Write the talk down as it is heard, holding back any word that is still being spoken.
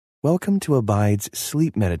Welcome to Abide's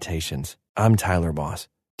Sleep Meditations. I'm Tyler Boss.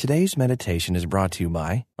 Today's meditation is brought to you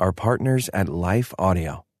by our partners at Life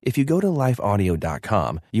Audio. If you go to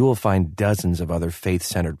lifeaudio.com, you will find dozens of other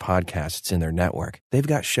faith-centered podcasts in their network. They've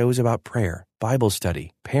got shows about prayer, Bible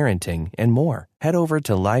study, parenting, and more. Head over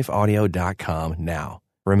to lifeaudio.com now.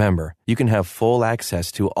 Remember, you can have full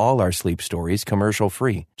access to all our sleep stories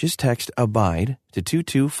commercial-free. Just text ABIDE to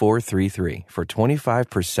 22433 for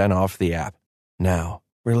 25% off the app. Now,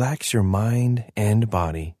 relax your mind and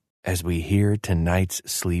body as we hear tonight's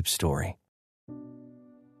sleep story.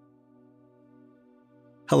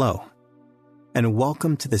 Hello, and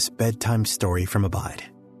welcome to this bedtime story from Abide.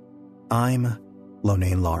 I'm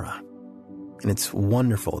Lonane Lara, and it's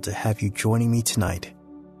wonderful to have you joining me tonight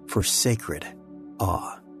for Sacred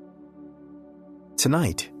Awe.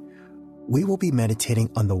 Tonight, we will be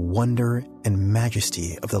meditating on the wonder and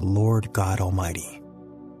majesty of the Lord God Almighty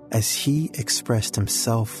as He expressed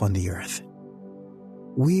Himself on the earth.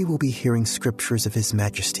 We will be hearing scriptures of His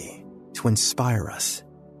majesty to inspire us,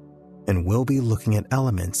 and we'll be looking at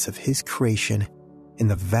elements of His creation in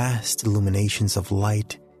the vast illuminations of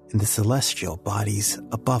light in the celestial bodies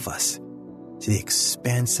above us to the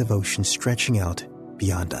expansive ocean stretching out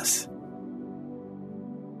beyond us.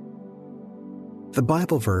 The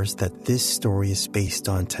Bible verse that this story is based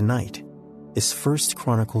on tonight is 1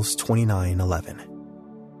 Chronicles 29:11,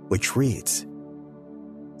 which reads,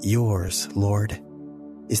 "Yours, Lord,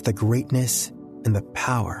 is the greatness and the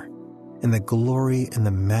power and the glory and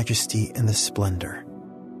the majesty and the splendor.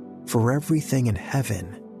 For everything in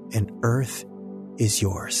heaven and earth is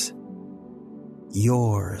yours.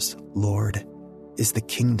 Yours, Lord, is the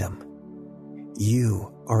kingdom.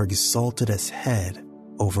 You are exalted as head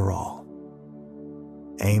over all."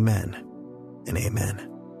 Amen and amen.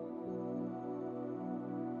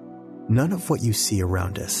 None of what you see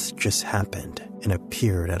around us just happened and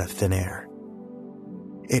appeared out of thin air.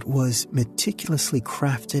 It was meticulously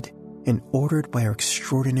crafted and ordered by our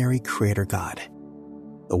extraordinary Creator God,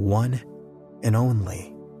 the one and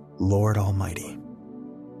only Lord Almighty.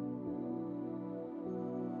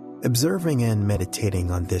 Observing and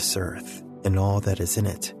meditating on this earth and all that is in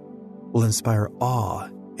it will inspire awe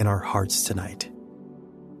in our hearts tonight.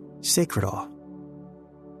 Sacred awe,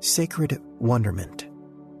 sacred wonderment,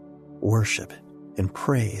 worship, and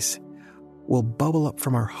praise will bubble up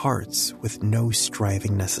from our hearts with no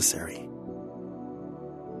striving necessary.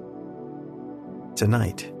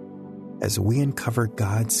 Tonight, as we uncover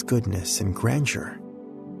God's goodness and grandeur,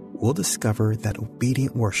 we'll discover that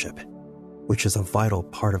obedient worship, which is a vital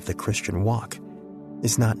part of the Christian walk,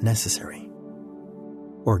 is not necessary.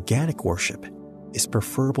 Organic worship is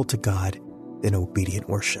preferable to God than obedient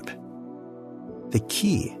worship. The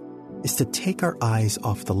key is to take our eyes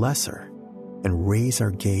off the lesser and raise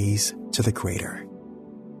our gaze to the greater.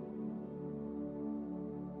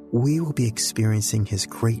 We will be experiencing His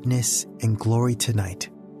greatness and glory tonight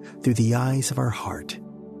through the eyes of our heart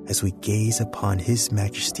as we gaze upon His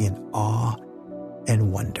majesty in awe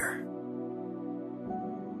and wonder.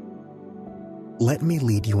 Let me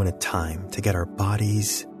lead you in a time to get our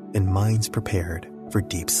bodies and minds prepared for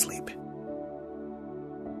deep sleep.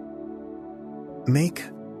 Make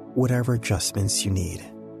whatever adjustments you need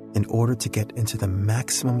in order to get into the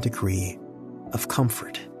maximum degree of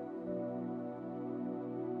comfort.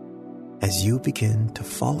 As you begin to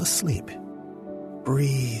fall asleep,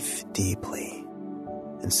 breathe deeply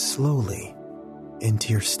and slowly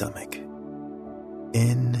into your stomach.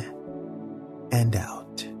 In and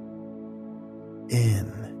out.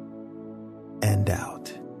 In and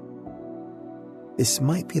out. This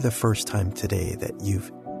might be the first time today that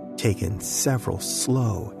you've taken several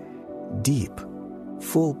slow, deep,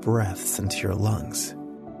 full breaths into your lungs.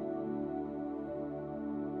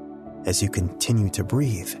 As you continue to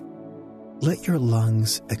breathe, let your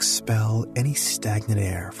lungs expel any stagnant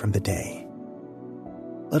air from the day.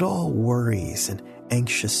 Let all worries and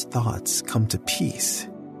anxious thoughts come to peace.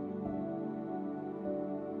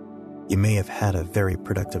 You may have had a very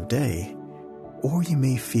productive day, or you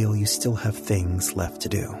may feel you still have things left to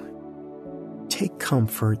do. Take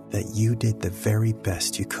comfort that you did the very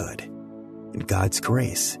best you could, and God's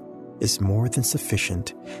grace is more than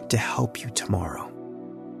sufficient to help you tomorrow.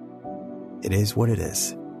 It is what it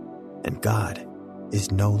is, and God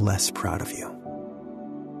is no less proud of you.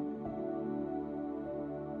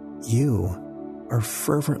 You are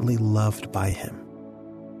fervently loved by Him.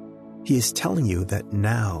 He is telling you that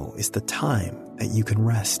now is the time that you can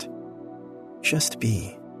rest. Just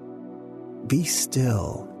be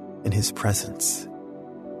still in His presence.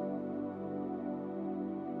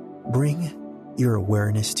 Bring your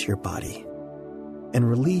awareness to your body. and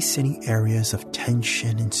release any areas of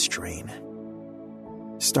tension and strain.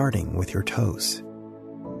 Starting with your toes.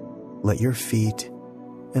 Let your feet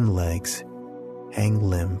and legs hang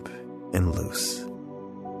limp and loose.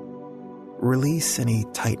 Release any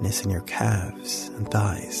tightness in your calves and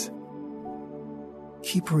thighs.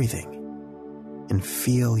 Keep breathing and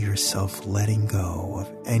feel yourself letting go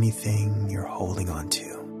of anything you're holding on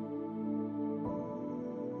to.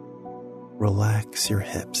 Relax your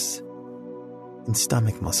hips and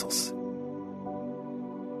stomach muscles,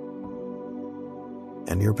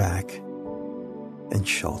 and your back and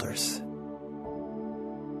shoulders.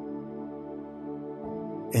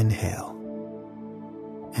 Inhale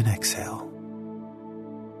and exhale.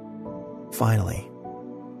 Finally,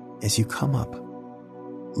 as you come up,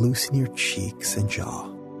 loosen your cheeks and jaw,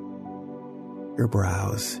 your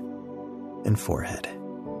brows and forehead.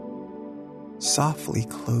 Softly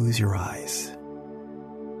close your eyes.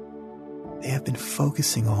 They have been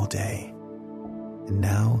focusing all day, and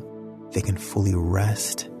now they can fully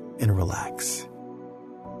rest and relax.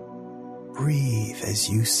 Breathe as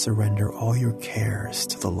you surrender all your cares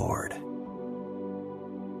to the Lord.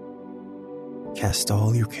 Cast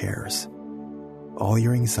all your cares, all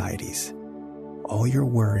your anxieties, all your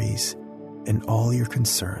worries, and all your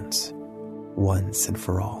concerns, once and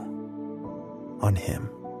for all, on Him.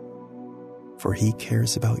 For He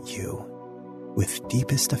cares about you with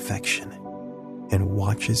deepest affection and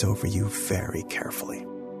watches over you very carefully.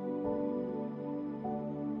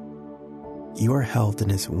 You are held in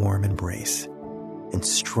His warm embrace and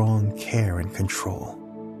strong care and control.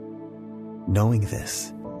 Knowing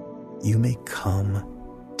this, you may come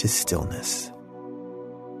to stillness.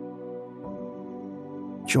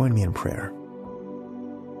 Join me in prayer.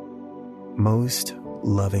 Most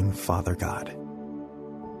loving Father God,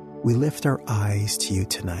 we lift our eyes to you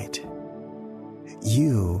tonight.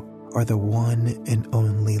 You are the one and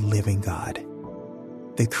only living God,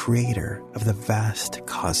 the creator of the vast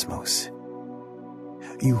cosmos.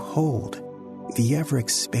 You hold the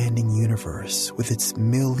ever-expanding universe with its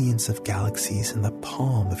millions of galaxies in the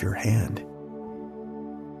palm of your hand.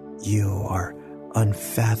 You are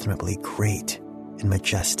unfathomably great and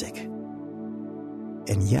majestic,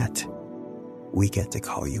 and yet we get to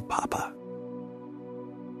call you Papa.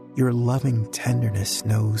 Your loving tenderness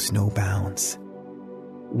knows no bounds.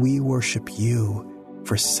 We worship you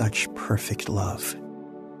for such perfect love.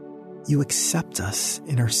 You accept us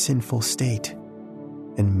in our sinful state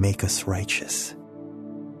and make us righteous.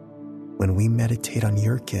 When we meditate on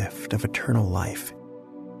your gift of eternal life,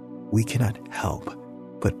 we cannot help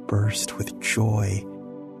but burst with joy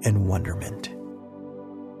and wonderment.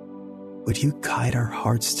 Would you guide our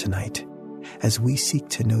hearts tonight as we seek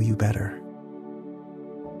to know you better?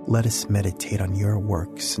 Let us meditate on your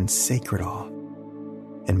works in sacred awe,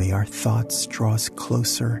 and may our thoughts draw us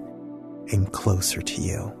closer and closer to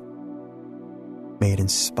you. May it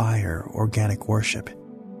inspire organic worship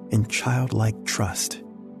and childlike trust.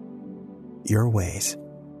 Your ways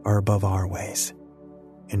are above our ways,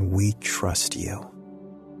 and we trust you.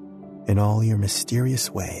 In all your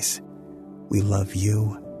mysterious ways, we love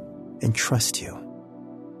you and trust you.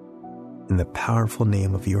 In the powerful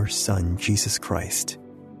name of your Son, Jesus Christ.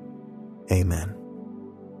 Amen.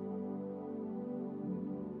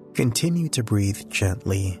 Continue to breathe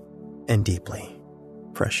gently and deeply,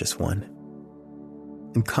 precious one.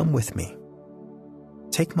 And come with me.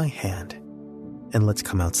 Take my hand and let's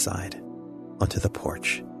come outside onto the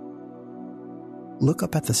porch. Look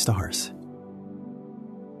up at the stars.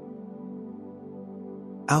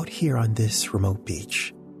 Out here on this remote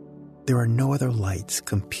beach, there are no other lights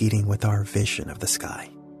competing with our vision of the sky.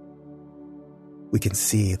 We can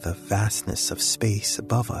see the vastness of space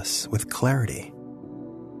above us with clarity.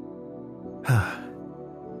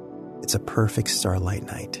 It's a perfect starlight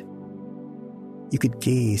night. You could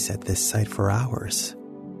gaze at this sight for hours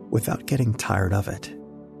without getting tired of it.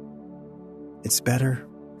 It's better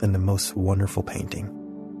than the most wonderful painting.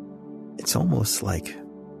 It's almost like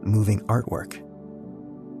moving artwork.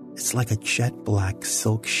 It's like a jet black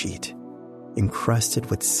silk sheet encrusted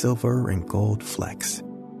with silver and gold flecks,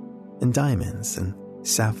 and diamonds and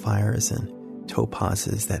sapphires and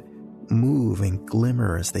topazes that move and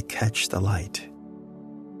glimmer as they catch the light.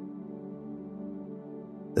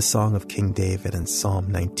 The song of King David in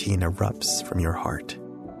Psalm 19 erupts from your heart.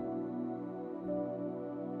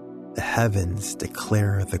 The heavens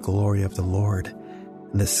declare the glory of the Lord,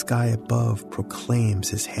 and the sky above proclaims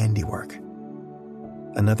his handiwork.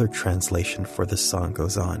 Another translation for the song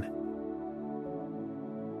goes on.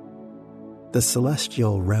 The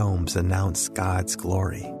celestial realms announce God's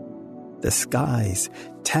glory. The skies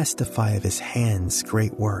testify of his hand's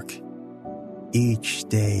great work. Each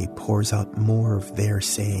day pours out more of their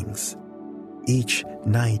sayings. Each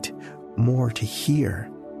night more to hear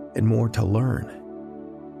and more to learn.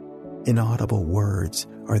 Inaudible words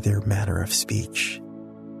are their manner of speech,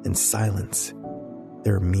 and silence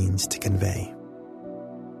their means to convey.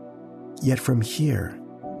 Yet from here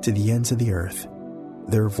to the ends of the earth,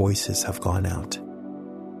 their voices have gone out.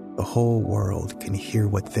 The whole world can hear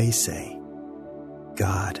what they say.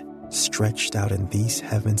 God stretched out in these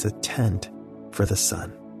heavens a tent for the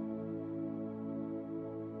sun.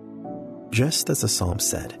 Just as the psalm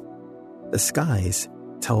said, the skies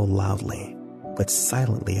tell loudly but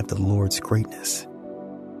silently of the Lord's greatness,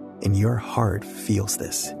 and your heart feels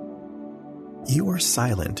this. You are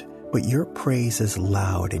silent, but your praise is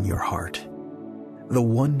loud in your heart. The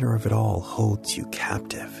wonder of it all holds you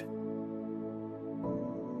captive.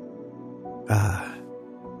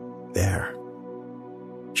 There.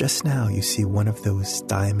 Just now you see one of those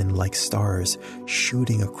diamond-like stars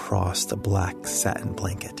shooting across the black satin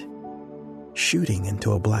blanket, shooting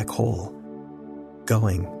into a black hole,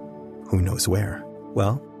 going who knows where?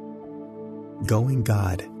 Well, going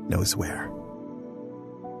God knows where.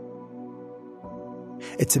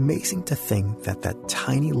 It's amazing to think that that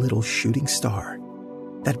tiny little shooting star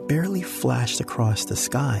that barely flashed across the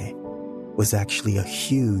sky was actually a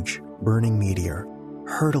huge burning meteor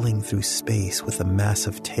hurtling through space with a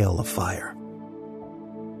massive tail of fire.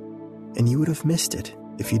 And you would have missed it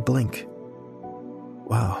if you'd blink.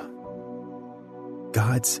 Wow.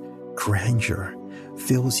 God's grandeur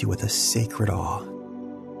fills you with a sacred awe.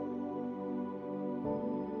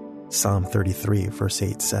 Psalm 33 verse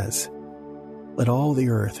 8 says, "Let all the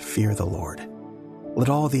earth fear the Lord. Let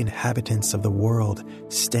all the inhabitants of the world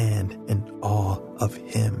stand in awe of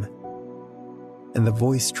him." And the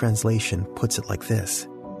Voice translation puts it like this: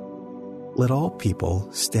 "Let all people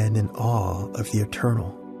stand in awe of the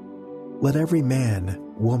Eternal. Let every man,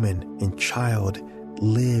 woman, and child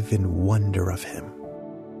live in wonder of him."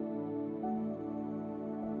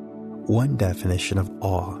 One definition of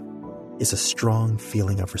awe is a strong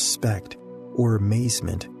feeling of respect or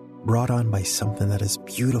amazement brought on by something that is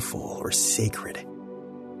beautiful or sacred.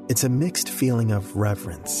 It's a mixed feeling of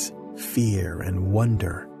reverence, fear, and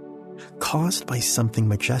wonder, caused by something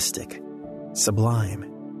majestic, sublime,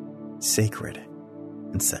 sacred,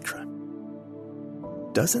 etc.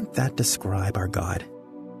 Doesn't that describe our God?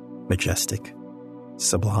 Majestic,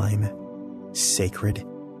 sublime, sacred,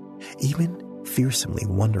 even fearsomely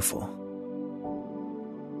wonderful.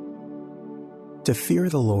 To fear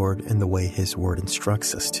the Lord in the way His Word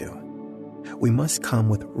instructs us to, we must come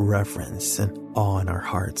with reverence and awe in our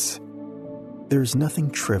hearts. There is nothing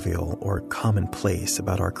trivial or commonplace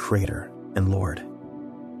about our Creator and Lord.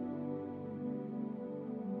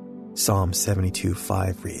 Psalm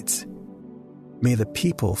 72:5 reads, "May the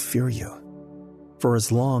people fear you, for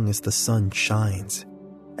as long as the sun shines,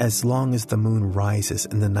 as long as the moon rises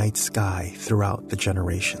in the night sky throughout the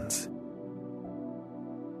generations."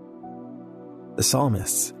 The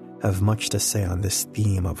psalmists have much to say on this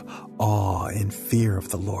theme of awe and fear of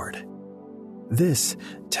the Lord. This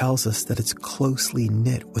tells us that it's closely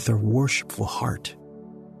knit with a worshipful heart.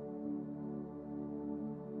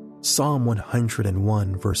 Psalm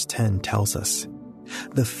 101 verse 10 tells us,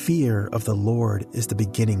 "The fear of the Lord is the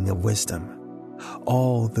beginning of wisdom.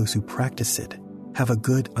 All those who practice it have a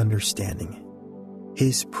good understanding.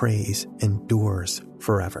 His praise endures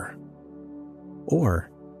forever." Or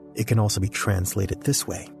it can also be translated this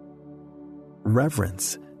way: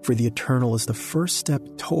 reverence for the Eternal is the first step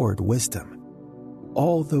toward wisdom.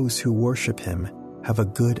 All those who worship Him have a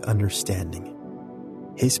good understanding.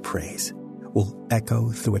 His praise will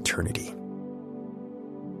echo through eternity.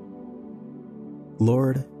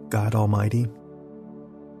 Lord God Almighty,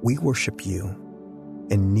 we worship You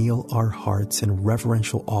and kneel our hearts in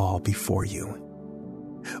reverential awe before You.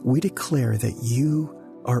 We declare that You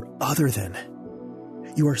are other than.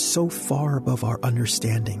 You are so far above our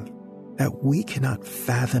understanding that we cannot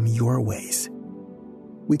fathom Your ways.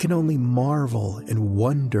 We can only marvel and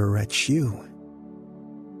wonder at You.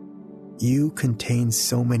 You contain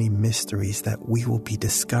so many mysteries that we will be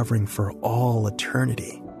discovering for all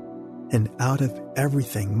eternity. And out of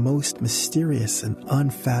everything most mysterious and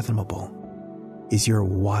unfathomable is Your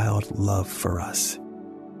wild love for us.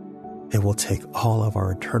 It will take all of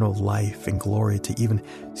our eternal life and glory to even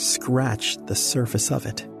scratch the surface of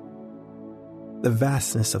it. The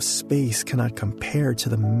vastness of space cannot compare to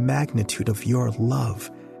the magnitude of Your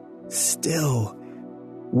love. Still,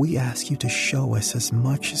 we ask You to show us as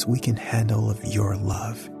much as we can handle of Your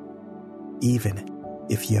love, even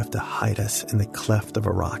if You have to hide us in the cleft of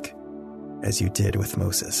a rock, as You did with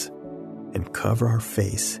Moses, and cover our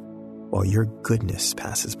face while your goodness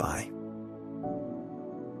passes by.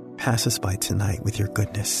 Pass us by tonight with your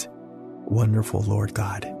goodness, wonderful Lord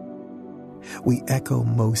God. We echo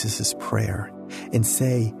Moses' prayer and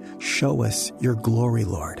say, show us your glory,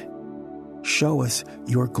 Lord. Show us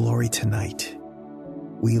your glory tonight.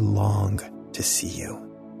 We long to see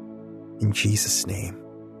you. In Jesus' name,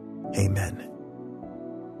 amen.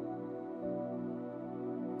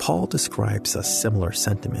 Paul describes a similar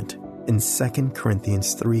sentiment in 2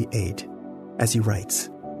 Corinthians 3:8 as he writes,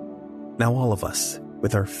 now all of us,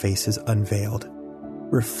 with our faces unveiled,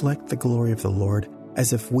 reflect the glory of the Lord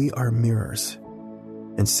as if we are mirrors,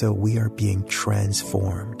 and so we are being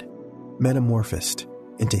transformed, metamorphosed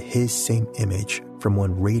into his same image from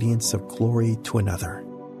one radiance of glory to another,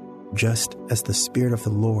 just as the Spirit of the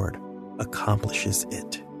Lord accomplishes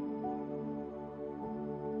it.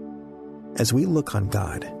 As we look on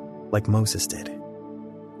God, like Moses did,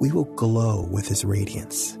 we will glow with his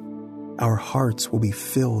radiance. Our hearts will be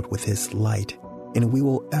filled with his light, and we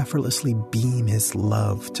will effortlessly beam his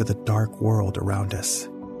love to the dark world around us.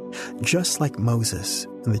 Just like Moses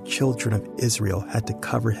and the children of Israel had to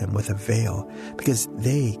cover him with a veil because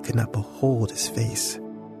they could not behold his face.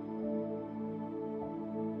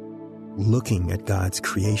 Looking at God's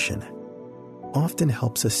creation often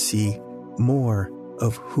helps us see more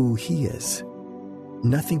of who he is.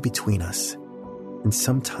 Nothing between us, and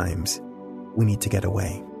sometimes we need to get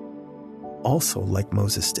away. Also like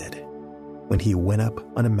Moses did when he went up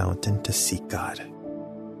on a mountain to seek God.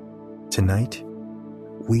 Tonight,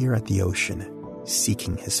 we are at the ocean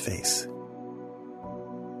seeking his face.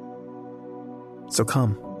 So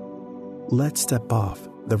come, let's step off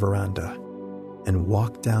the veranda and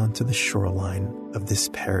walk down to the shoreline of this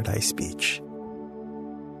paradise beach.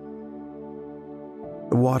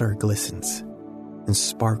 The water glistens and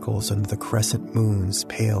sparkles under the crescent moon's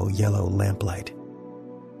pale yellow lamplight.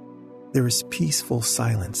 There is peaceful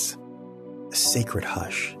silence, a sacred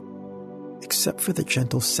hush, except for the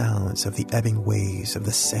gentle sounds of the ebbing waves of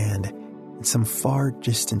the sand and some far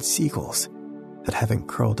distant seagulls that haven't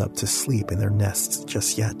curled up to sleep in their nests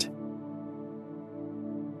just yet.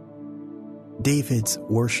 David's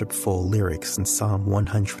worshipful lyrics in Psalm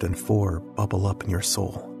 104 bubble up in your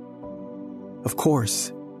soul. Of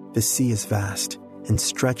course, the sea is vast and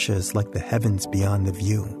stretches like the heavens beyond the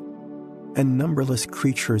view, and numberless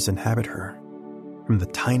creatures inhabit her. From the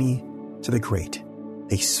tiny to the great,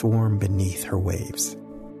 they swarm beneath her waves.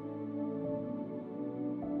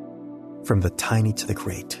 From the tiny to the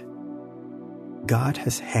great, God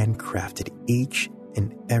has handcrafted each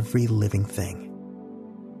and every living thing.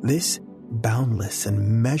 This boundless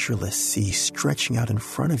and measureless sea stretching out in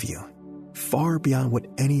front of you, far beyond what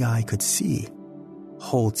any eye could see,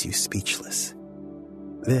 holds you speechless.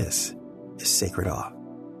 This is sacred awe.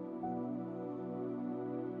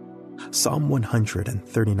 Psalm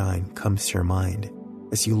 139 comes to your mind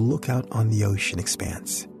as you look out on the ocean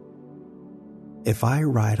expanse. If I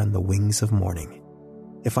ride on the wings of morning,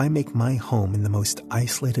 if I make my home in the most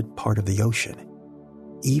isolated part of the ocean,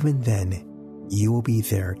 even then you will be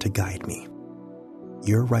there to guide me.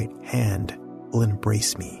 Your right hand will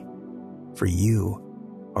embrace me, for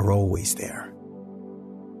you are always there.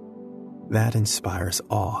 That inspires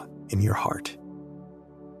awe in your heart.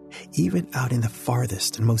 Even out in the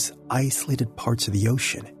farthest and most isolated parts of the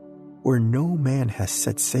ocean, where no man has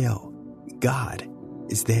set sail, God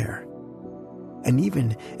is there. And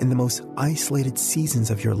even in the most isolated seasons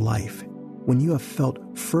of your life, when you have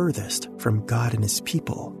felt furthest from God and his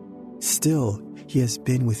people, still he has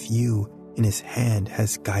been with you and his hand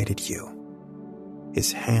has guided you.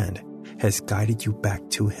 His hand has guided you back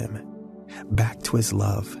to him, back to his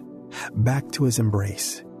love, back to his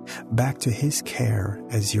embrace, back to his care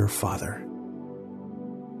as your father.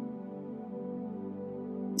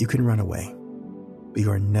 You can run away, but you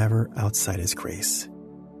are never outside his grace.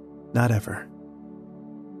 Not ever.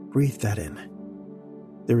 Breathe that in.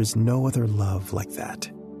 There is no other love like that.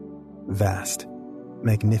 Vast,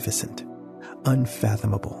 magnificent,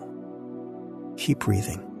 unfathomable. Keep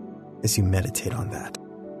breathing as you meditate on that.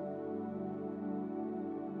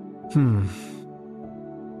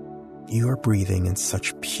 You are breathing in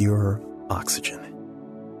such pure oxygen.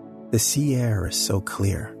 The sea air is so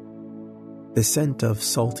clear. The scent of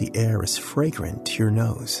salty air is fragrant to your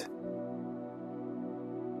nose.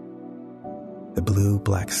 The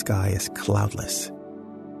blue-black sky is cloudless.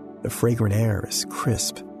 The fragrant air is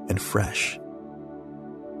crisp and fresh.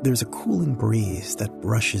 There's a cooling breeze that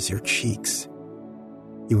brushes your cheeks.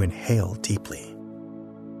 You inhale deeply.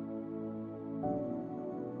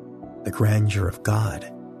 The grandeur of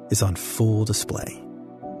God is on full display.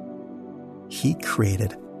 He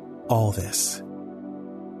created all this.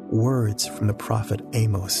 Words from the prophet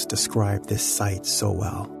Amos describe this sight so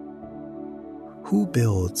well. Who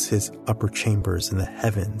builds his upper chambers in the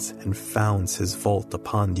heavens and founds his vault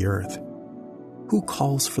upon the earth? Who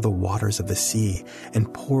calls for the waters of the sea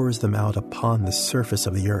and pours them out upon the surface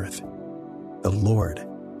of the earth? The Lord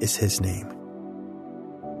is his name.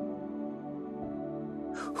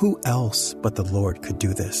 Who else but the Lord could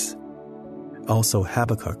do this? Also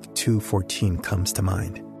Habakkuk 2:14 comes to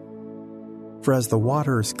mind. For as the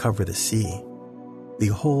waters cover the sea, the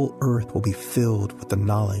whole earth will be filled with the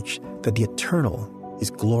knowledge that the Eternal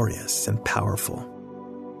is glorious and powerful.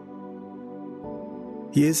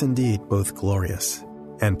 He is indeed both glorious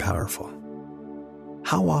and powerful.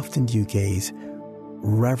 How often do you gaze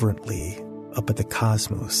reverently up at the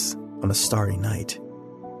cosmos on a starry night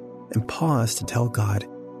and pause to tell God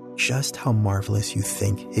just how marvelous you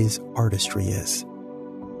think his artistry is?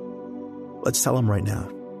 Let's tell him right now.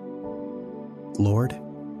 Lord,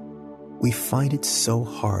 we find it so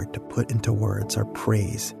hard to put into words our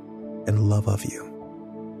praise and love of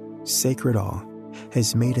you. Sacred awe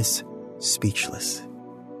has made us speechless.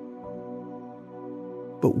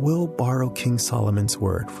 But we'll borrow King Solomon's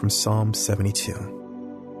word from Psalm 72.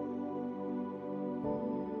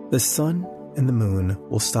 The sun and the moon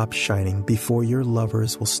will stop shining before your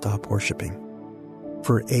lovers will stop worshiping.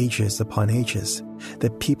 For ages upon ages, the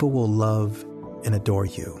people will love and adore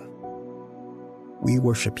you. We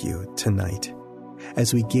worship you tonight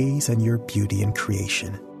as we gaze on your beauty in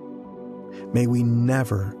creation. May we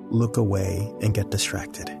never look away and get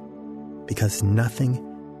distracted, because nothing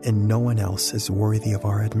and no one else is worthy of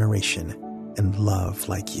our admiration and love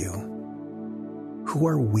like you. Who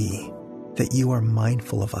are we that you are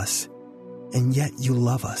mindful of us, and yet you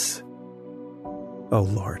love us? Oh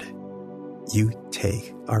Lord, you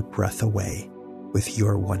take our breath away with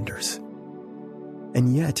your wonders.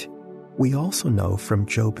 And yet, we also know from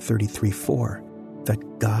Job 33:4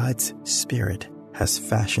 that God's Spirit has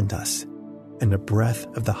fashioned us, and the breath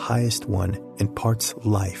of the Highest One imparts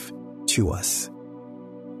life to us.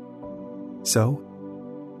 So,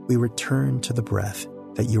 we return to the breath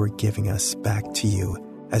that you are giving us back to you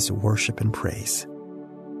as worship and praise.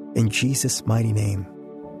 In Jesus' mighty name,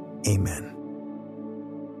 amen.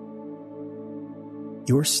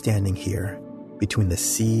 You're standing here between the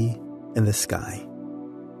sea and the sky,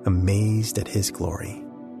 amazed at his glory.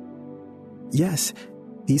 Yes,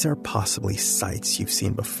 these are possibly sights you've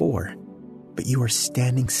seen before, but you are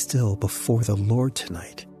standing still before the Lord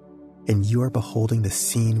tonight, and you are beholding the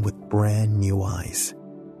scene with brand new eyes.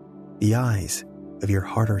 The eyes of your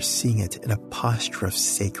heart are seeing it in a posture of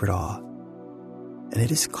sacred awe, and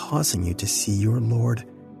it is causing you to see your Lord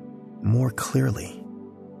more clearly.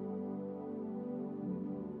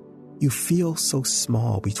 You feel so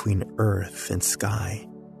small between earth and sky.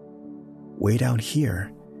 Way down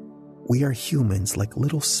here, we are humans like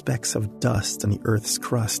little specks of dust on the earth's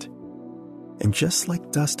crust. And just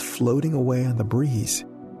like dust floating away on the breeze,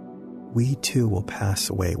 we too will pass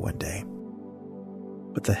away one day.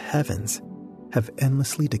 But the heavens have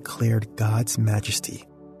endlessly declared God's majesty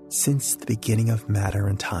since the beginning of matter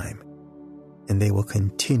and time, and they will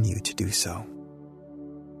continue to do so.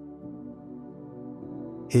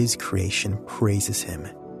 His creation praises him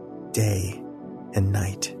day and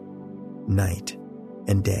night, night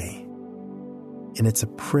and day. And it's a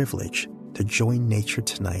privilege to join nature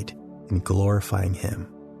tonight in glorifying him.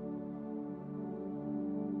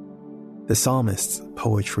 The psalmist's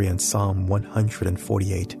poetry in Psalm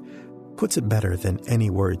 148 puts it better than any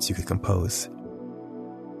words you could compose.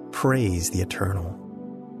 Praise the Eternal.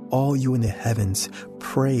 All you in the heavens,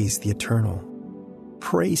 praise the Eternal.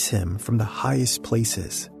 Praise him from the highest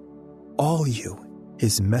places. All you,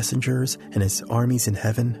 his messengers and his armies in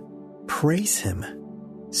heaven, praise him.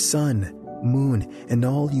 Sun, moon, and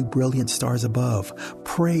all you brilliant stars above,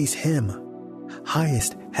 praise him.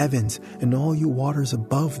 Highest heavens and all you waters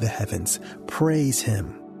above the heavens, praise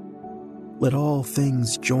him. Let all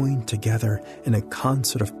things join together in a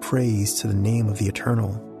concert of praise to the name of the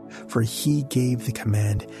Eternal, for he gave the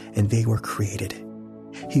command and they were created.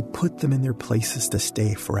 He put them in their places to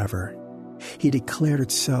stay forever. He declared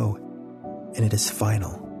it so, and it is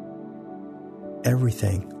final.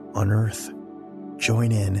 Everything on earth,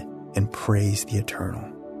 join in and praise the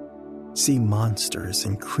Eternal. See monsters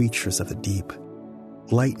and creatures of the deep,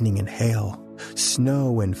 lightning and hail,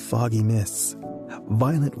 snow and foggy mists,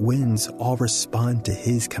 violent winds all respond to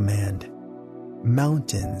his command.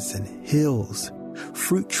 Mountains and hills,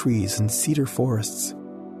 fruit trees and cedar forests,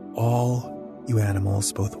 all you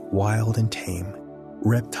animals both wild and tame,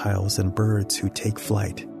 reptiles and birds who take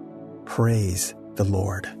flight, praise the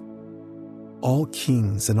Lord. All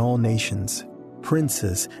kings and all nations,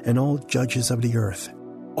 princes, and all judges of the earth,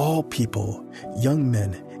 all people, young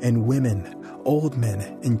men and women, old men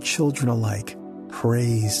and children alike,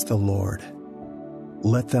 praise the Lord.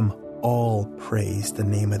 Let them all praise the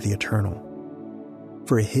name of the Eternal.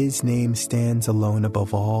 For his name stands alone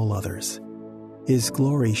above all others. His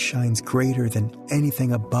glory shines greater than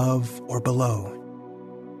anything above or below.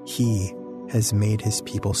 He has made his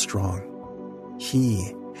people strong.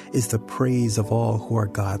 He is the praise of all who are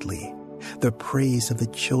godly, the praise of the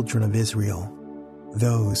children of Israel.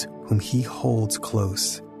 Those whom he holds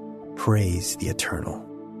close, praise the Eternal.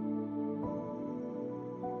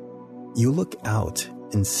 You look out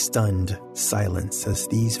in stunned silence as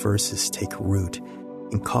these verses take root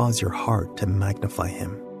and cause your heart to magnify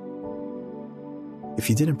him. If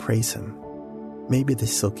you didn't praise him, maybe the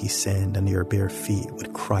silky sand under your bare feet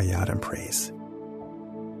would cry out in praise.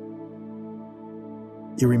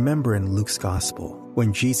 You remember in Luke's Gospel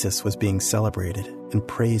when Jesus was being celebrated and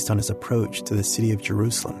praised on his approach to the city of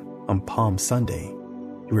Jerusalem on Palm Sunday,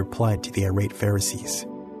 he replied to the irate Pharisees,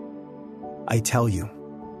 "I tell you,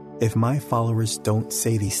 if my followers don't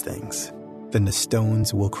say these things, then the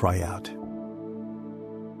stones will cry out."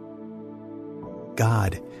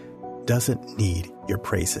 God doesn't need your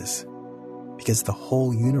praises because the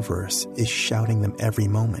whole universe is shouting them every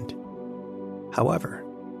moment. However,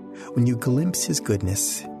 when you glimpse his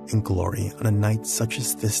goodness and glory on a night such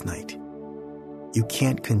as this night, you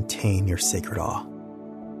can't contain your sacred awe.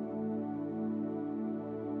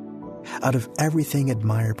 Out of everything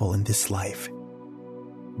admirable in this life,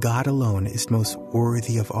 God alone is most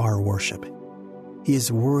worthy of our worship. He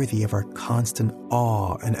is worthy of our constant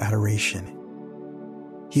awe and adoration.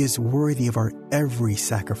 He is worthy of our every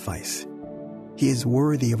sacrifice. He is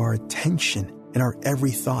worthy of our attention and our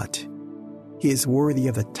every thought. He is worthy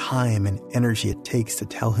of the time and energy it takes to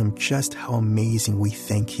tell him just how amazing we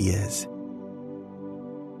think he is.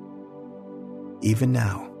 Even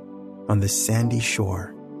now, on the sandy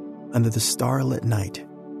shore, under the starlit night,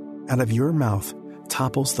 out of your mouth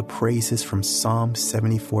topples the praises from Psalm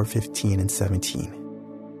 74:15 and 17.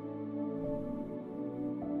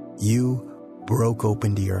 You broke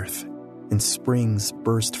open the earth, and springs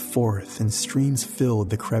burst forth, and streams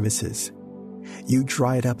filled the crevices. You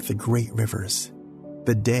dried up the great rivers.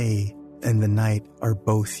 The day and the night are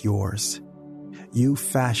both yours. You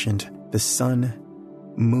fashioned the sun,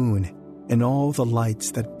 moon, and all the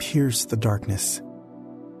lights that pierce the darkness.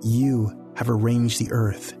 You have arranged the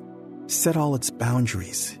earth, set all its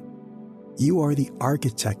boundaries. You are the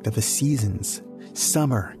architect of the seasons,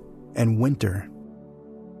 summer and winter.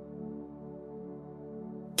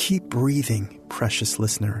 Keep breathing, precious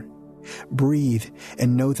listener. Breathe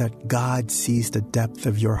and know that God sees the depth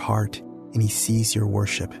of your heart and he sees your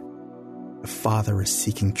worship. The Father is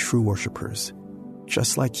seeking true worshipers,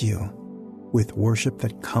 just like you, with worship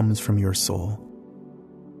that comes from your soul.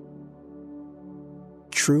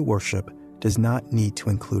 True worship does not need to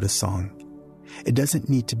include a song. It doesn't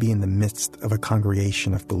need to be in the midst of a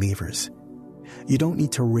congregation of believers. You don't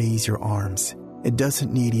need to raise your arms. It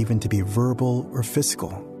doesn't need even to be verbal or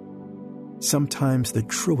physical. Sometimes the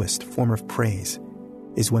truest form of praise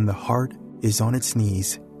is when the heart is on its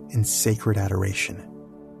knees in sacred adoration,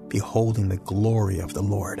 beholding the glory of the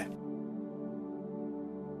Lord.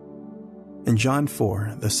 In John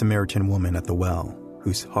 4, the Samaritan woman at the well,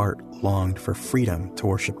 whose heart longed for freedom to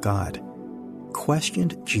worship God,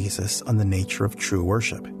 questioned Jesus on the nature of true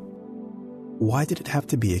worship. Why did it have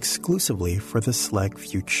to be exclusively for the select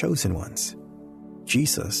few chosen ones?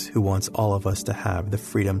 Jesus, who wants all of us to have the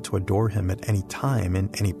freedom to adore him at any time in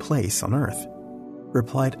any place on earth,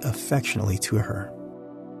 replied affectionately to her,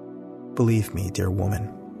 "Believe me, dear woman,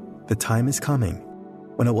 the time is coming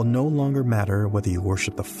when it will no longer matter whether you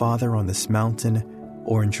worship the Father on this mountain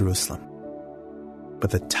or in Jerusalem.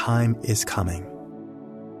 But the time is coming.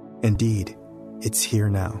 Indeed, it's here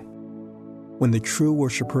now, when the true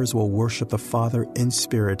worshipers will worship the Father in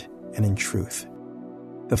spirit and in truth.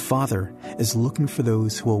 The Father is looking for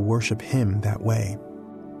those who will worship him that way,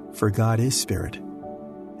 for God is spirit,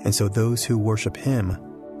 and so those who worship him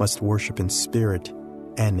must worship in spirit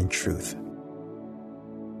and in truth."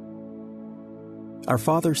 Our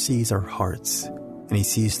Father sees our hearts, and he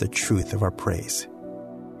sees the truth of our praise.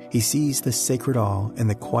 He sees the sacred awe and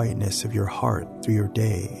the quietness of your heart through your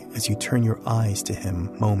day as you turn your eyes to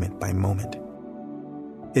him moment by moment.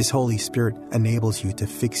 His Holy Spirit enables you to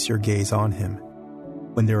fix your gaze on him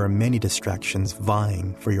when there are many distractions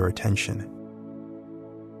vying for your attention.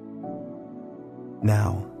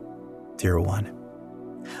 Now, dear one,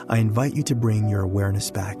 I invite you to bring your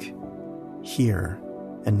awareness back, here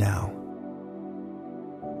and now,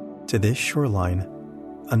 to this shoreline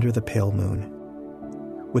under the pale moon,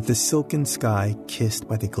 with the silken sky kissed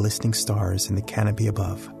by the glistening stars in the canopy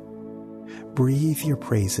above, breathe your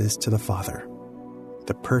praises to the Father,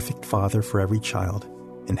 the perfect Father for every child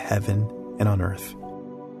in heaven and on earth.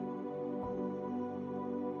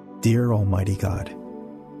 Dear Almighty God,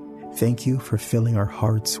 thank you for filling our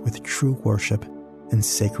hearts with true worship and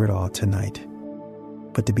sacred awe tonight.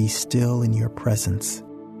 But to be still in your presence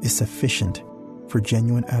is sufficient for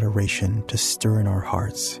genuine adoration to stir in our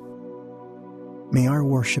hearts. May our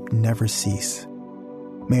worship never cease.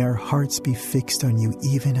 May our hearts be fixed on you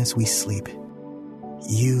even as we sleep.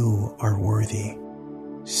 You are worthy,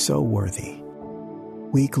 so worthy.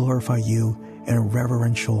 We glorify you in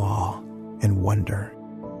reverential awe and wonder.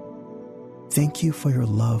 Thank you for your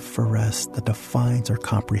love for us that defines our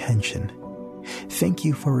comprehension. Thank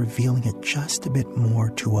you for revealing it just a bit more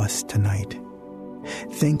to us tonight.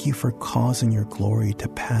 Thank you for causing your glory to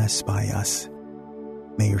pass by us.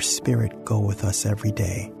 May your Spirit go with us every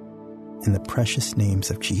day. In the precious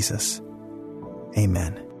names of Jesus.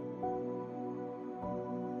 Amen.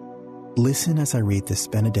 Listen as I read this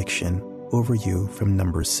benediction over you from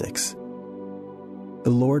Numbers 6.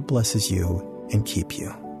 The Lord blesses you and keep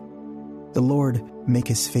you. The Lord make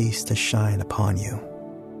his face to shine upon you,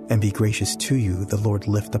 and be gracious to you. The Lord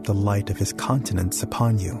lift up the light of his countenance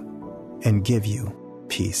upon you, and give you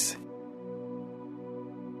peace.